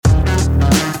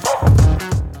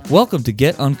Welcome to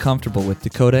Get Uncomfortable with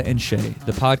Dakota and Shay,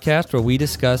 the podcast where we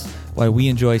discuss why we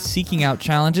enjoy seeking out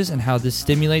challenges and how this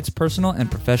stimulates personal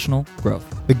and professional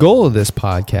growth. The goal of this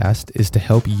podcast is to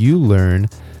help you learn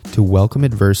to welcome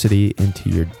adversity into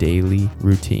your daily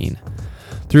routine.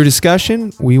 Through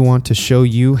discussion, we want to show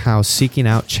you how seeking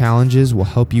out challenges will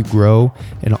help you grow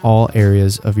in all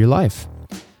areas of your life.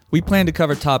 We plan to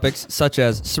cover topics such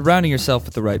as surrounding yourself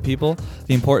with the right people,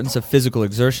 the importance of physical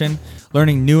exertion,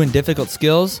 learning new and difficult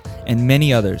skills, and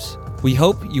many others. We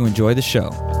hope you enjoy the show.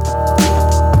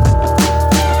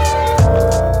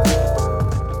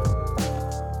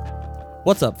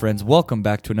 What's up, friends? Welcome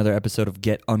back to another episode of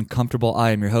Get Uncomfortable.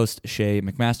 I am your host, Shay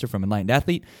McMaster from Enlightened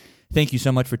Athlete. Thank you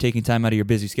so much for taking time out of your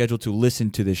busy schedule to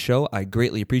listen to this show. I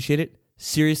greatly appreciate it.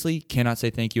 Seriously, cannot say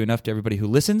thank you enough to everybody who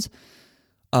listens.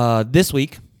 This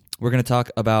week, we're going to talk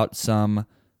about some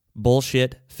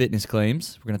bullshit fitness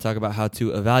claims. We're going to talk about how to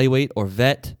evaluate or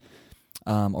vet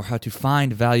or how to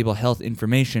find valuable health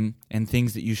information and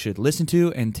things that you should listen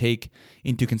to and take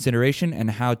into consideration, and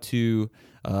how to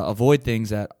avoid things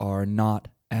that are not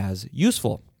as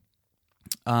useful.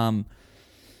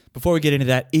 Before we get into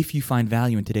that, if you find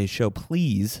value in today's show,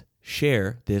 please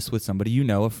share this with somebody you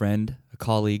know, a friend, a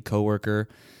colleague, coworker,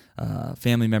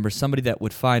 family member, somebody that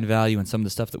would find value in some of the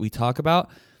stuff that we talk about.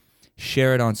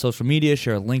 Share it on social media,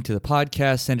 share a link to the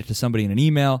podcast, send it to somebody in an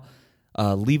email.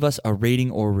 Leave us a rating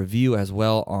or review as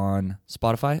well on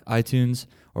Spotify, iTunes,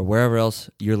 or wherever else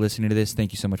you're listening to this.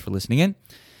 Thank you so much for listening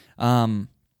in.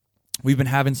 We've been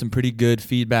having some pretty good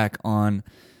feedback on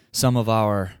some of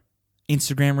our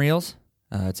Instagram reels.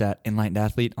 It's at Enlightened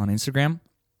Athlete on Instagram.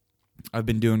 I've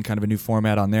been doing kind of a new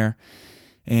format on there,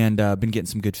 and been getting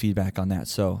some good feedback on that.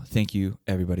 So thank you,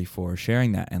 everybody, for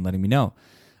sharing that and letting me know.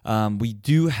 We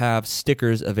do have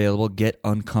stickers available, Get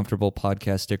Uncomfortable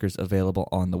podcast stickers available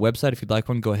on the website. If you'd like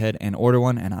one, go ahead and order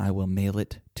one, and I will mail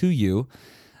it to you.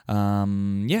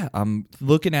 I'm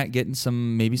looking at getting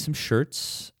maybe some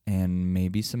shirts and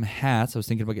maybe some hats. I was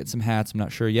thinking about getting some hats. I'm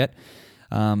not sure yet.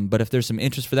 But if there's some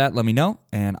interest for that, let me know,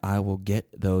 and I will get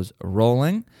those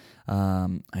rolling.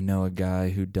 I know a guy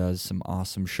who does some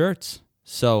awesome shirts.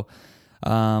 So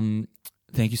thank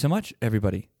you so much,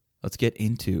 everybody. Let's get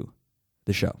into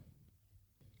the show.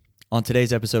 On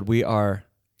today's episode, we are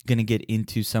going to get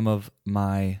into some of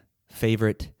my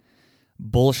favorite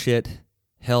bullshit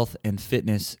health and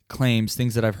fitness claims,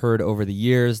 things that I've heard over the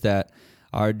years that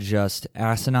are just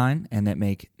asinine and that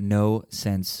make no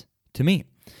sense to me.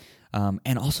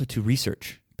 And also to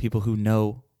research, people who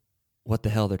know what the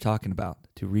hell they're talking about,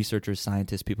 to researchers,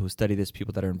 scientists, people who study this,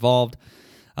 people that are involved,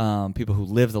 people who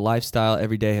live the lifestyle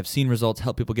every day, have seen results,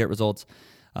 help people get results.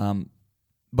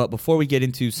 But before we get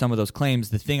into some of those claims,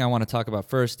 the thing I want to talk about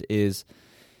first is,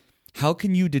 how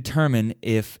can you determine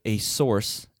if a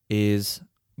source is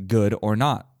good or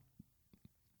not?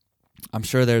 I'm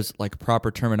sure there's like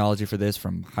proper terminology for this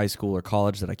from high school or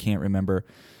college that I can't remember.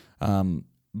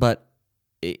 But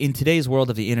in today's world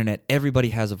of the internet, everybody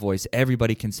has a voice.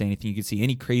 Everybody can say anything. You can see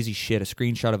any crazy shit, a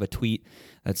screenshot of a tweet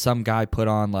that some guy put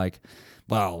on like,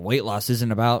 well, weight loss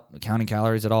isn't about counting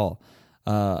calories at all.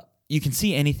 You can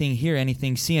see anything, hear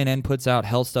anything. CNN puts out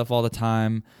health stuff all the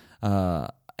time.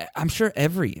 I'm sure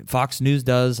Fox News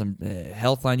does,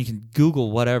 Healthline. You can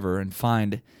Google whatever and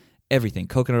find everything.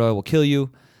 Coconut oil will kill you.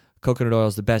 Coconut oil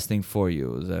is the best thing for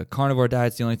you. The carnivore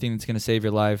diet's the only thing that's going to save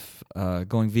your life.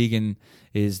 Going vegan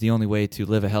is the only way to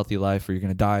live a healthy life, or you're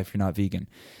going to die if you're not vegan.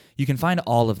 You can find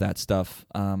all of that stuff.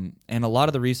 And a lot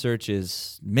of the research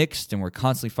is mixed, and we're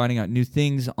constantly finding out new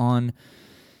things on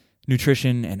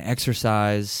nutrition and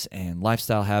exercise and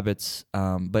lifestyle habits.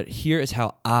 But here is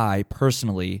how I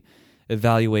personally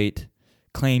evaluate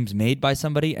claims made by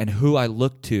somebody and who I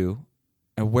look to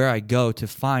and where I go to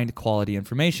find quality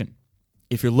information.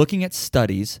 If you're looking at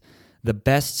studies, the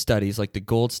best studies, like the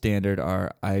gold standard,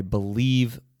 are, I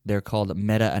believe they're called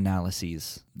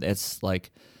meta-analyses. It's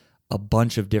like a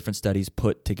bunch of different studies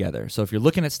put together. So if you're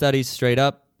looking at studies straight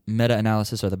up,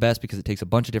 meta-analysis are the best because it takes a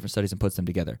bunch of different studies and puts them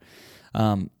together.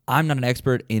 I'm not an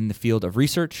expert in the field of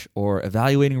research or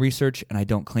evaluating research, and I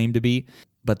don't claim to be,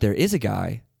 but there is a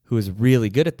guy who is really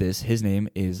good at this. His name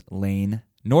is Layne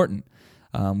Norton,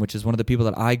 which is one of the people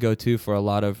that I go to for a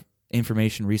lot of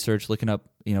information research, looking up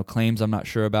claims I'm not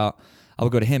sure about. I will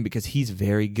go to him because he's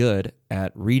very good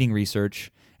at reading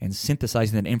research and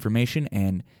synthesizing that information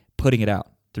and putting it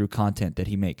out through content that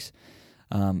he makes.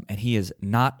 And he is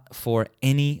not for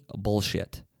any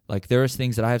bullshit. Like, there is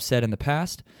things that I have said in the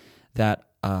past that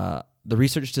the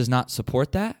research does not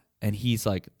support that, and he's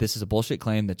like, this is a bullshit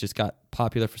claim that just got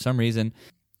popular for some reason.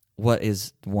 What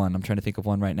is one? I'm trying to think of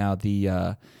one right now.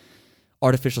 The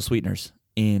artificial sweeteners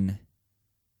in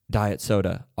diet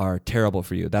soda are terrible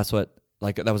for you. That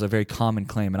was a very common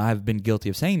claim, and I've been guilty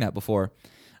of saying that before.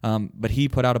 But he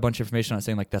put out a bunch of information on it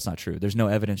saying that's not true. There's no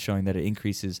evidence showing that it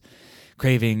increases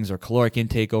cravings or caloric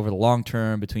intake over the long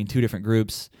term between two different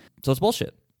groups. So it's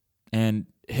bullshit. And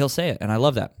he'll say it, and I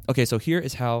love that. Okay, so here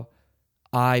is how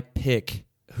I pick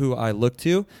who I look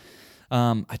to.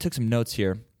 I took some notes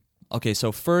here. Okay,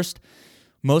 so first,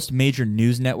 most major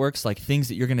news networks, like things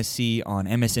that you're going to see on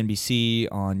MSNBC,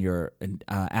 on your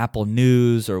Apple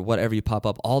News, or whatever you pop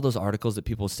up, all those articles that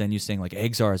people send you saying like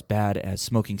eggs are as bad as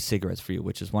smoking cigarettes for you,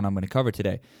 which is one I'm going to cover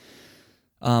today.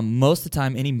 Most of the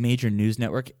time, any major news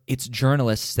network, it's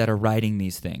journalists that are writing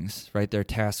these things, right? They're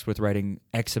tasked with writing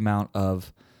X amount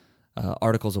of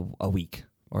articles a week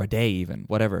or a day even,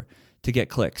 whatever, to get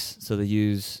clicks. So they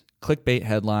use clickbait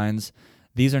headlines.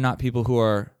 These are not people who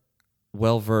are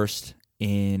well-versed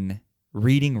in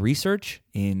reading research,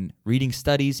 in reading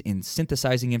studies, in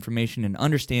synthesizing information, and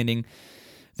understanding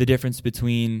the difference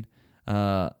between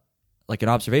like an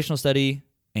observational study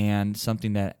and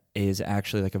something that is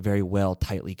actually like a very well,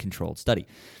 tightly controlled study.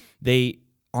 They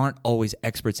aren't always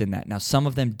experts in that. Now, some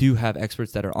of them do have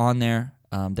experts that are on there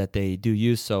that they do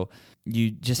use, so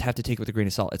you just have to take it with a grain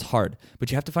of salt. It's hard,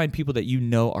 but you have to find people that you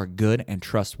know are good and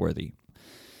trustworthy.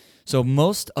 So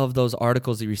most of those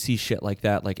articles that you see shit like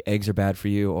that, like eggs are bad for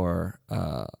you or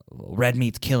red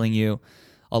meat's killing you,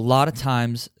 a lot of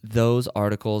times those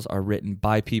articles are written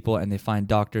by people and they find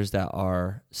doctors that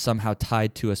are somehow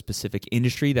tied to a specific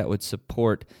industry that would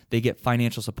support, they get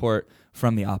financial support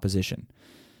from the opposition.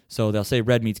 So they'll say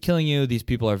red meat's killing you. These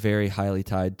people are very highly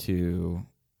tied to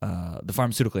the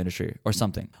pharmaceutical industry or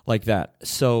something like that.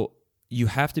 So you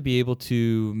have to be able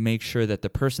to make sure that the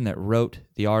person that wrote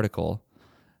the article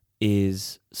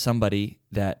is somebody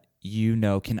that you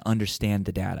know can understand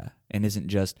the data and isn't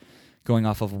just going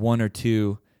off of one or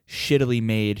two shittily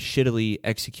made, shittily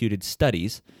executed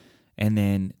studies, and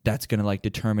then that's going to like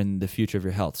determine the future of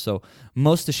your health. So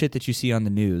most of the shit that you see on the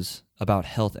news about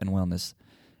health and wellness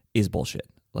is bullshit.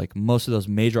 Like most of those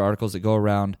major articles that go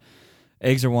around,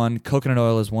 eggs are one, coconut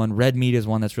oil is one, red meat is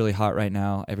one that's really hot right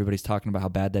now. Everybody's talking about how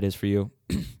bad that is for you.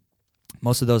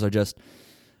 Most of those are just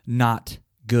not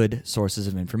good sources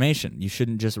of information. You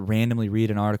shouldn't just randomly read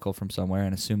an article from somewhere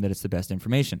and assume that it's the best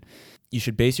information. You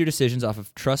should base your decisions off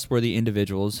of trustworthy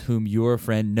individuals whom your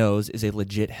friend knows is a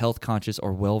legit health-conscious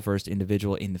or well-versed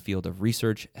individual in the field of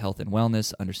research, health and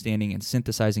wellness, understanding and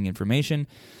synthesizing information.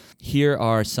 Here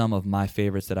are some of my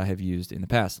favorites that I have used in the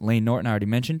past. Layne Norton, I already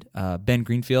mentioned. Ben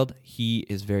Greenfield, he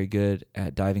is very good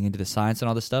at diving into the science and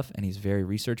all this stuff, and he's very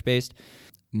research-based.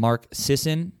 Mark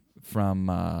Sisson, from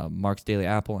Mark's Daily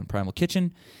Apple and Primal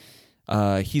Kitchen.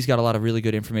 He's got a lot of really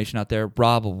good information out there.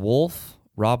 Rob Wolf,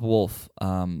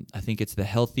 I think it's The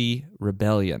Healthy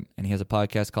Rebellion, and he has a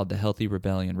podcast called The Healthy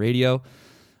Rebellion Radio.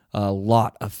 A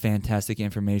lot of fantastic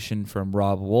information from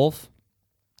Rob Wolf.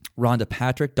 Rhonda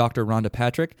Patrick, Dr. Rhonda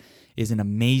Patrick, is an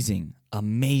amazing,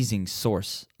 amazing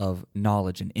source of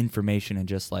knowledge and information, and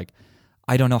just like,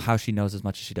 I don't know how she knows as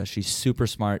much as she does. She's super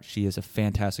smart. She is a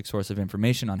fantastic source of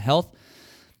information on health.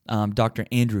 Dr.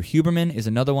 Andrew Huberman is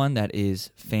another one that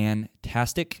is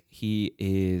fantastic. He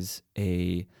is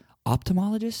a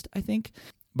ophthalmologist, I think.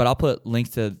 But I'll put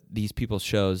links to these people's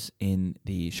shows in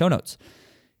the show notes.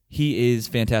 He is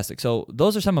fantastic. So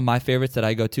those are some of my favorites that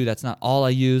I go to. That's not all I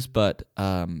use, but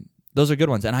those are good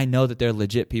ones. And I know that they're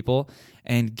legit people.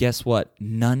 And guess what?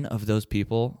 None of those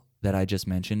people that I just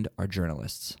mentioned are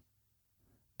journalists.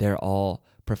 They're all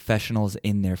professionals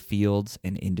in their fields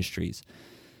and industries.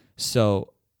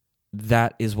 So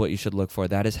that is what you should look for.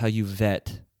 That is how you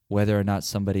vet whether or not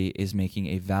somebody is making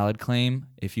a valid claim,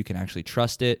 if you can actually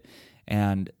trust it.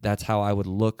 And that's how I would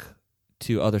look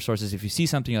to other sources. If you see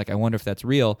something you're like, I wonder if that's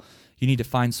real, you need to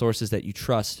find sources that you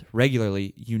trust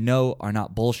regularly, you know are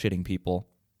not bullshitting people,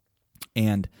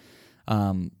 and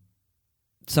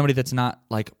somebody that's not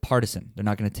like partisan. They're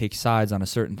not going to take sides on a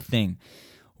certain thing.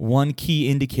 One key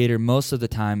indicator most of the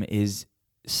time is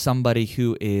somebody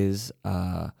who is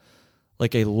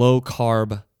like a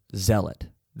low-carb zealot.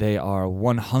 They are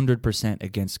 100%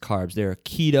 against carbs. They're a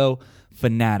keto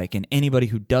fanatic, and anybody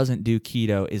who doesn't do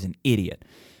keto is an idiot.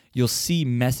 You'll see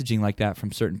messaging like that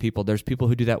from certain people. There's people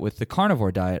who do that with the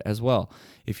carnivore diet as well.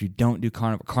 If you don't do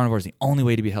carnivore is the only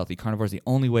way to be healthy. Carnivore is the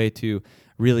only way to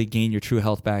really gain your true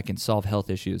health back and solve health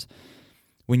issues.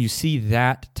 When you see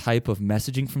that type of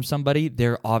messaging from somebody,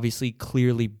 they're obviously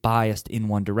clearly biased in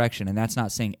one direction, and that's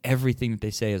not saying everything that they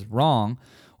say is wrong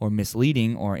or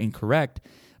misleading or incorrect,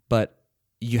 but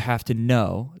you have to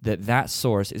know that that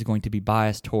source is going to be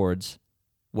biased towards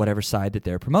whatever side that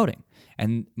they're promoting.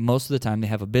 And most of the time they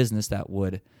have a business that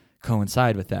would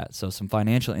coincide with that. So some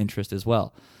financial interest as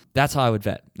well. That's how I would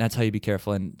vet. That's how you be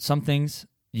careful. And some things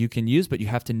you can use, but you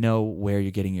have to know where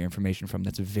you're getting your information from.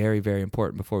 That's very, very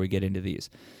important before we get into these.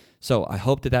 So I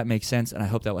hope that makes sense, and I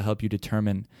hope that will help you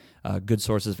determine good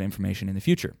sources of information in the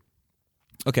future.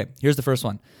 Okay, here's the first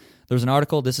one. There was an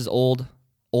article. This is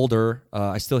older.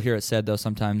 I still hear it said, though,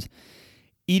 sometimes.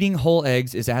 Eating whole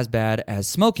eggs is as bad as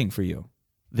smoking for you.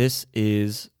 This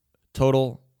is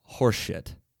total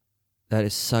horseshit. That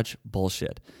is such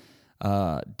bullshit.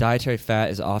 Dietary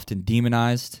fat is often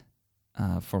demonized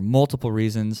for multiple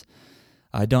reasons.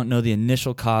 I don't know the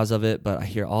initial cause of it, but I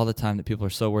hear all the time that people are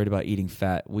so worried about eating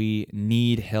fat. We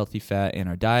need healthy fat in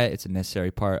our diet. It's a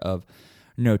necessary part of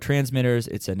neurotransmitters.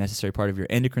 It's a necessary part of your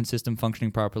endocrine system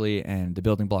functioning properly and the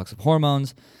building blocks of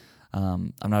hormones.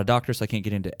 I'm not a doctor, so I can't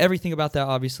get into everything about that,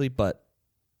 obviously, but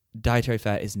dietary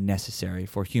fat is necessary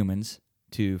for humans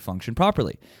to function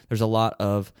properly. There's a lot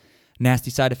of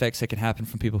nasty side effects that can happen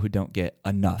from people who don't get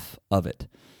enough of it.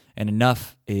 And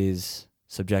enough is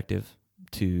subjective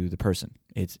to the person.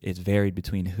 It's varied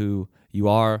between who you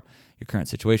are, your current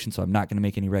situation, so I'm not going to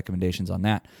make any recommendations on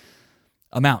that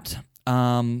amount.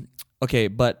 Okay,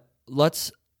 but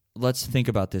let's think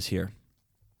about this here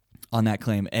on that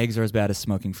claim. Eggs are as bad as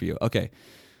smoking for you. Okay,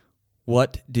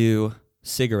 what do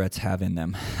cigarettes have in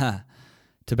them?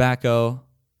 Tobacco,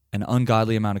 an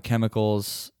ungodly amount of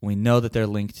chemicals. We know that they're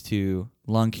linked to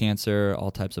lung cancer,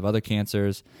 all types of other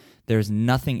cancers. There's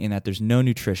nothing in that. There's no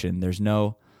nutrition. There's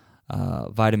no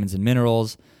vitamins and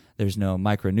minerals. There's no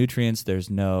micronutrients. There's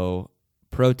no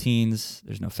proteins.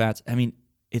 There's no fats. I mean,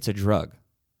 it's a drug.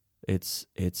 It's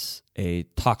a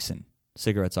toxin.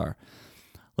 Cigarettes are.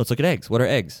 Let's look at eggs. What are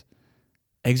eggs?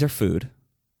 Eggs are food.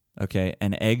 Okay,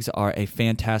 and eggs are a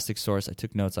fantastic source. I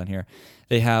took notes on here.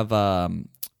 They have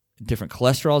different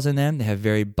cholesterols in them. They have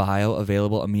very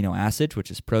bioavailable amino acids,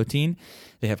 which is protein.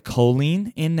 They have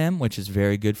choline in them, which is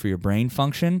very good for your brain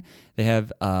function. They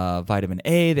have vitamin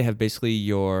A. They have basically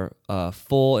your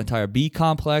full entire B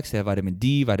complex. They have vitamin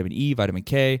D, vitamin E, vitamin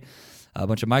K, a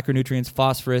bunch of micronutrients,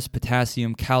 phosphorus,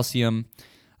 potassium, calcium.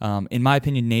 In my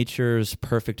opinion, nature's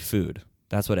perfect food.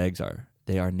 That's what eggs are.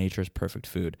 They are nature's perfect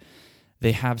food.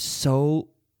 They have so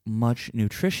much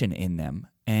nutrition in them,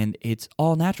 and it's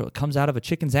all natural. It comes out of a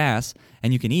chicken's ass,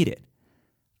 and you can eat it.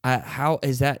 How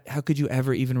could you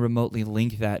ever even remotely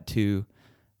link that to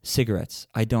cigarettes?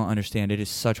 I don't understand. It is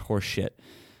such horse shit.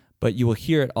 But you will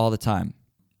hear it all the time.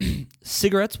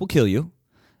 Cigarettes will kill you.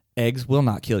 Eggs will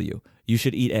not kill you. You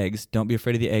should eat eggs. Don't be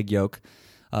afraid of the egg yolk.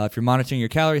 If you're monitoring your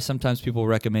calories, sometimes people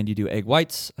recommend you do egg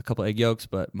whites, a couple egg yolks,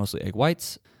 but mostly egg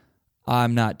whites.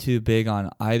 I'm not too big on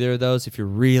either of those. If you're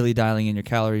really dialing in your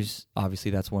calories,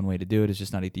 obviously that's one way to do it, is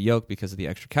just not eat the yolk because of the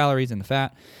extra calories and the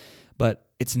fat. But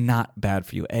it's not bad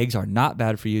for you. Eggs are not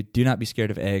bad for you. Do not be scared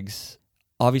of eggs.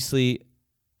 Obviously,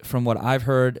 from what I've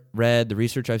heard, read, the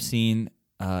research I've seen,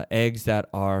 eggs that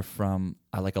are from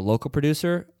like a local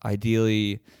producer,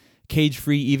 ideally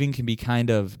cage-free even, can be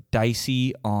kind of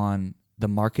dicey on the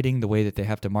marketing, the way that they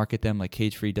have to market them. Like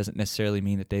cage-free doesn't necessarily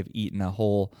mean that they've eaten a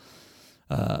whole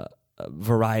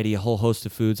variety, a whole host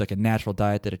of foods, like a natural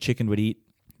diet that a chicken would eat.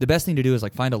 The best thing to do is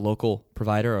like find a local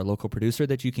provider or a local producer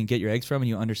that you can get your eggs from, and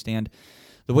you understand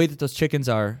the way that those chickens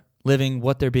are living,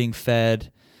 what they're being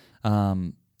fed,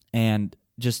 and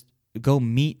just go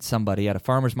meet somebody at a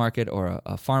farmer's market or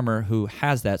a farmer who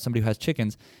has that, somebody who has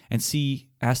chickens, and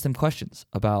ask them questions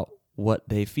about what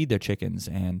they feed their chickens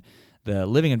and the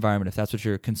living environment, if that's what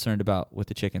you're concerned about with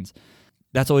the chickens.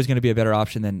 That's always going to be a better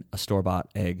option than a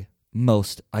store-bought egg.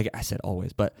 I said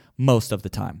always, but most of the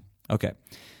time. Okay,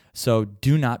 so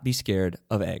do not be scared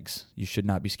of eggs. You should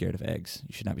not be scared of eggs.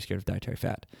 You should not be scared of dietary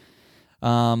fat.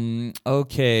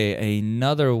 Okay,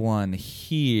 another one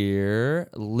here.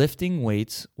 Lifting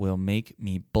weights will make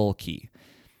me bulky.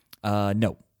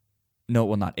 No, it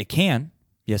will not. It can.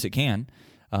 Yes, it can.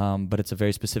 But it's a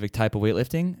very specific type of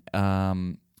weightlifting.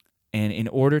 And in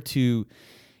order to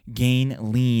gain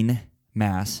lean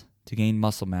mass, to gain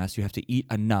muscle mass, you have to eat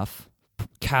enough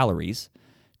calories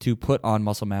to put on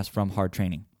muscle mass from hard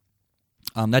training.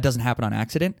 That doesn't happen on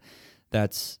accident.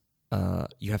 That's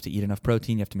you have to eat enough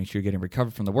protein. You have to make sure you're getting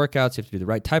recovered from the workouts. You have to do the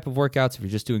right type of workouts. If you're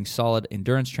just doing solid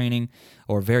endurance training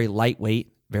or very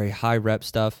lightweight, very high rep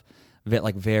stuff,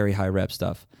 very high rep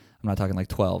stuff, I'm not talking like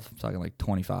 12. I'm talking like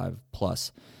 25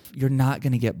 plus. You're not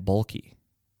going to get bulky.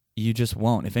 You just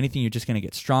won't. If anything, you're just going to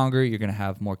get stronger. You're going to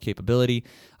have more capability.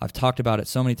 I've talked about it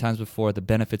so many times before, the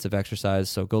benefits of exercise.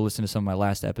 So go listen to some of my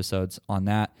last episodes on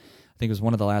that. I think it was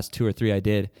one of the last 2 or 3 I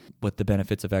did with the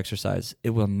benefits of exercise.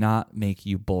 It will not make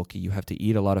you bulky. You have to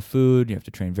eat a lot of food. You have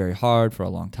to train very hard for a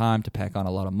long time to pack on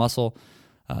a lot of muscle.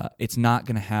 It's not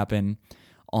going to happen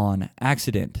on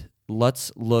accident.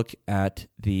 Let's look at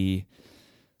the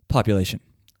population.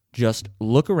 Just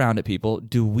look around at people.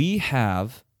 Do we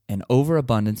have an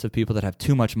overabundance of people that have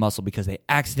too much muscle because they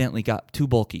accidentally got too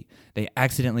bulky? They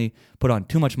accidentally put on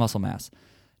too much muscle mass?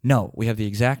 No, we have the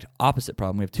exact opposite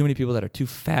problem. We have too many people that are too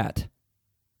fat.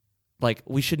 Like,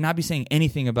 we should not be saying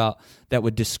anything about that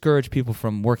would discourage people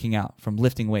from working out, from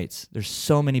lifting weights. There's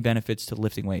so many benefits to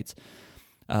lifting weights.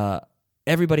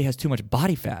 Everybody has too much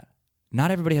body fat. Not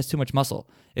everybody has too much muscle.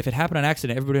 If it happened on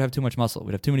accident, everybody would have too much muscle.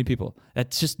 We'd have too many people.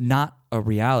 That's just not a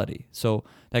reality. So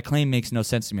that claim makes no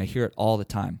sense to me. I hear it all the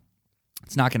time.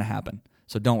 It's not going to happen.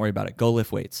 So don't worry about it. Go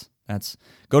lift weights.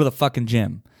 Go to the fucking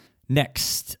gym.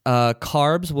 Next,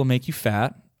 carbs will make you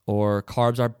fat, or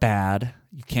carbs are bad.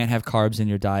 You can't have carbs in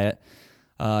your diet.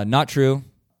 Not true.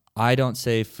 I don't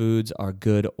say foods are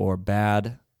good or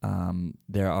bad.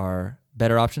 There are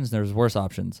better options, and there's worse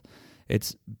options.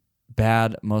 It's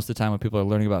bad most of the time when people are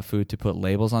learning about food to put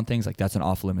labels on things like that's an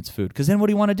off-limits food. Because then what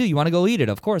do you want to do? You want to go eat it,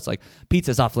 of course. Like,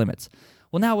 pizza's off-limits.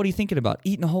 Well, now what are you thinking about?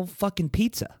 Eating a whole fucking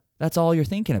pizza. That's all you're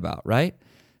thinking about, right?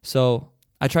 So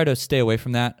I try to stay away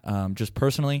from that just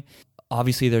personally.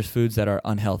 Obviously, there's foods that are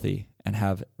unhealthy and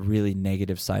have really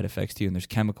negative side effects to you, and there's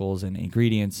chemicals and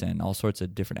ingredients and all sorts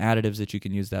of different additives that you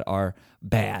can use that are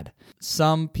bad.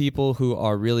 Some people who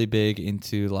are really big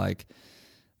into like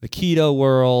the keto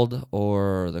world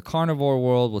or the carnivore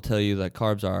world will tell you that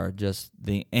carbs are just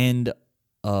the end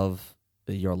of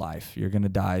your life. You're going to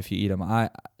die if you eat them.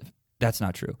 That's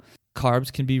not true.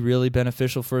 Carbs can be really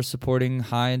beneficial for supporting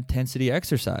high-intensity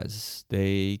exercise.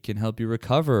 They can help you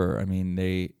recover. I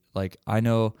mean, I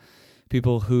know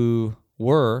people who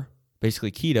were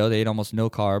basically keto. They ate almost no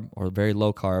carb or very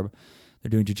low carb. They're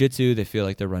doing jiu-jitsu. They feel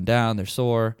like they're run down. They're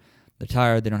sore. They're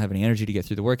tired. They don't have any energy to get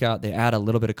through the workout. They add a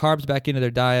little bit of carbs back into their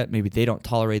diet. Maybe they don't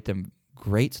tolerate them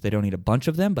great, so they don't eat a bunch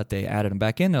of them, but they added them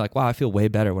back in. They're like, wow, I feel way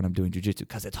better when I'm doing jiu-jitsu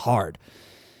because it's hard.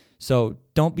 So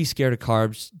don't be scared of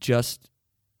carbs. Just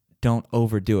don't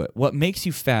overdo it. What makes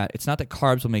you fat, it's not that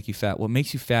carbs will make you fat. What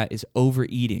makes you fat is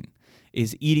overeating,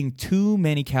 is eating too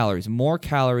many calories, more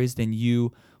calories than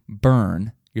you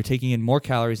burn. You're taking in more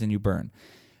calories than you burn.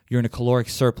 You're in a caloric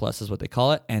surplus is what they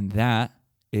call it, and that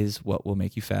is what will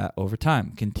make you fat over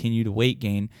time. Continued weight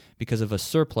gain because of a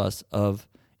surplus of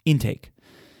intake.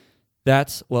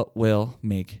 That's what will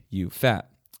make you fat.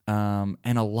 And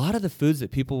a lot of the foods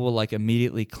that people will like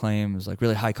immediately claim is like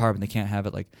really high carb and they can't have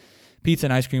it, like pizza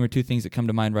and ice cream are two things that come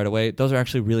to mind right away. Those are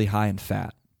actually really high in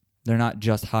fat. They're not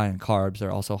just high in carbs.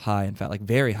 They're also high in fat, like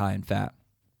very high in fat.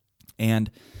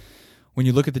 And when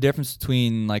you look at the difference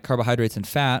between like carbohydrates and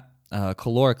fat,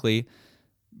 calorically,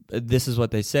 this is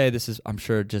what they say. This is, I'm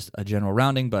sure, just a general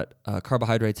rounding, but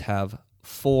carbohydrates have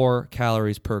 4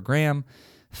 calories per gram.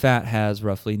 Fat has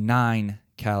roughly 9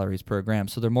 calories per gram.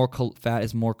 So they're fat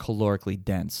is more calorically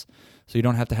dense. So you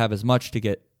don't have to have as much to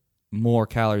get more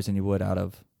calories than you would out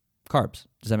of carbs.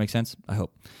 Does that make sense? I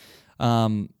hope.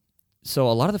 So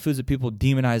a lot of the foods that people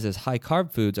demonize as high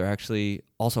carb foods are actually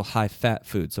also high fat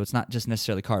foods. So it's not just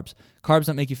necessarily carbs. Carbs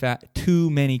don't make you fat. Too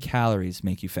many calories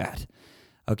make you fat.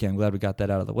 Okay, I'm glad we got that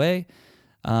out of the way.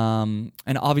 And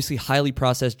obviously highly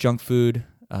processed junk food,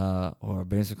 or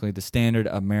basically the standard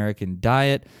American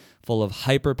diet full of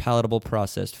hyper-palatable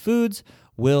processed foods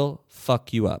will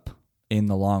fuck you up in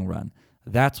the long run.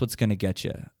 That's what's going to get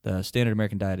you. The standard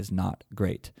American diet is not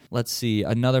great. Let's see.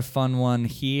 Another fun one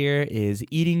here is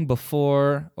eating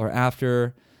before or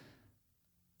after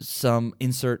some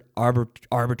insert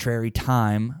arbitrary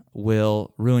time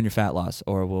will ruin your fat loss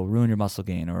or will ruin your muscle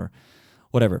gain or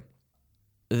whatever.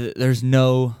 There's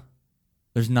nothing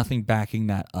backing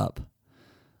that up.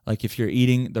 Like if you're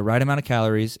eating the right amount of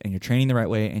calories and you're training the right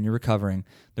way and you're recovering,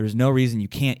 there's no reason you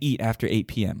can't eat after 8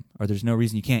 p.m. or there's no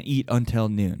reason you can't eat until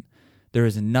noon. There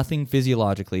is nothing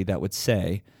physiologically that would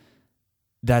say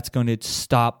that's going to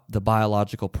stop the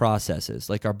biological processes.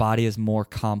 Like our body is more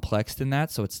complex than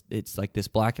that, so it's like this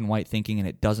black and white thinking, and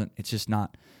it's just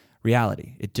not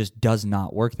reality. It just does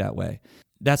not work that way.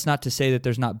 That's not to say that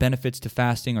there's not benefits to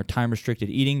fasting or time-restricted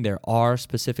eating. There are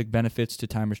specific benefits to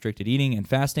time-restricted eating and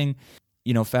fasting.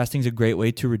 You know, fasting is a great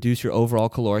way to reduce your overall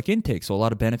caloric intake. So a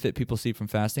lot of benefit people see from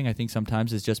fasting, I think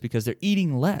sometimes is just because they're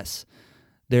eating less.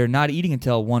 They're not eating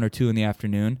until 1 or 2 in the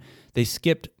afternoon. They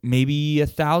skipped maybe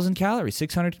 1,000 calories,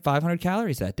 600, 500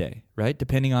 calories that day, right?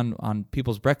 Depending on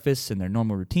people's breakfasts and their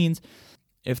normal routines.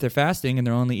 If they're fasting and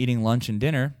they're only eating lunch and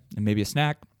dinner and maybe a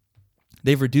snack,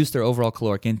 they've reduced their overall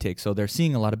caloric intake. So they're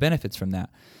seeing a lot of benefits from that.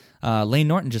 Layne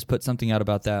Norton just put something out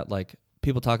about that. Like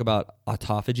people talk about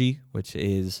autophagy, which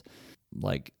is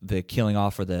like the killing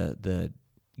off or the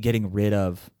getting rid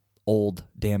of old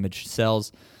damaged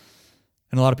cells.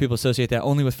 And a lot of people associate that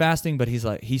only with fasting, but he's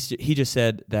like, he just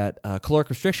said that caloric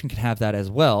restriction can have that as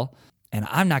well. And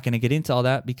I'm not going to get into all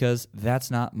that because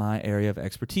that's not my area of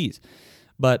expertise.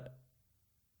 But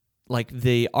like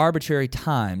the arbitrary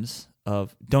times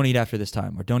of don't eat after this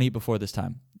time or don't eat before this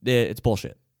time, it's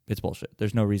bullshit. It's bullshit.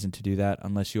 There's no reason to do that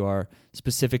unless you are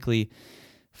specifically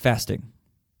fasting.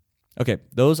 Okay,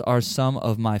 those are some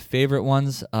of my favorite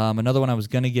ones. Another one I was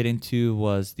going to get into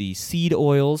was the seed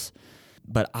oils,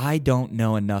 but I don't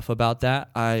know enough about that.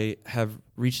 I have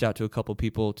reached out to a couple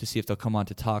people to see if they'll come on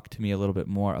to talk to me a little bit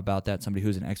more about that, somebody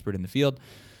who's an expert in the field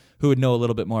who would know a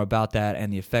little bit more about that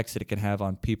and the effects that it can have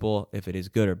on people, if it is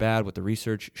good or bad, what the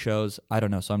research shows. I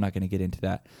don't know, so I'm not going to get into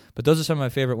that. But those are some of my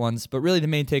favorite ones. But really the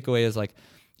main takeaway is like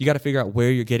you got to figure out where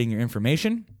you're getting your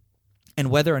information and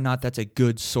whether or not that's a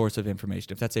good source of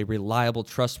information. If that's a reliable,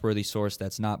 trustworthy source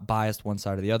that's not biased one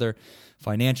side or the other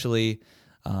financially,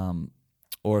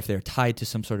 or if they're tied to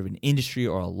some sort of an industry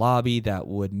or a lobby that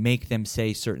would make them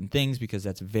say certain things, because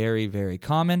that's very, very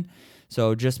common.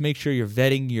 So just make sure you're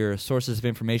vetting your sources of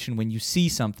information when you see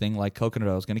something like coconut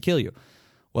oil is going to kill you.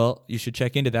 Well, you should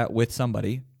check into that with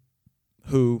somebody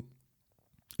who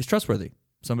is trustworthy,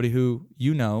 somebody who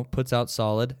you know puts out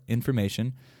solid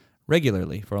information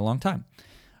regularly for a long time.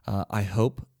 I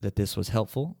hope that this was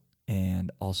helpful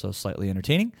and also slightly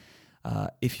entertaining.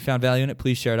 If you found value in it,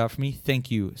 please share it out for me. Thank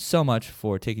you so much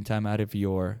for taking time out of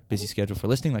your busy schedule for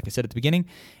listening, like I said at the beginning.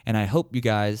 And I hope you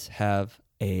guys have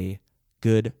a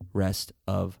good rest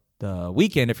of the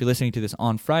weekend. If you're listening to this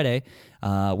on Friday,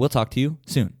 we'll talk to you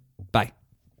soon. Bye.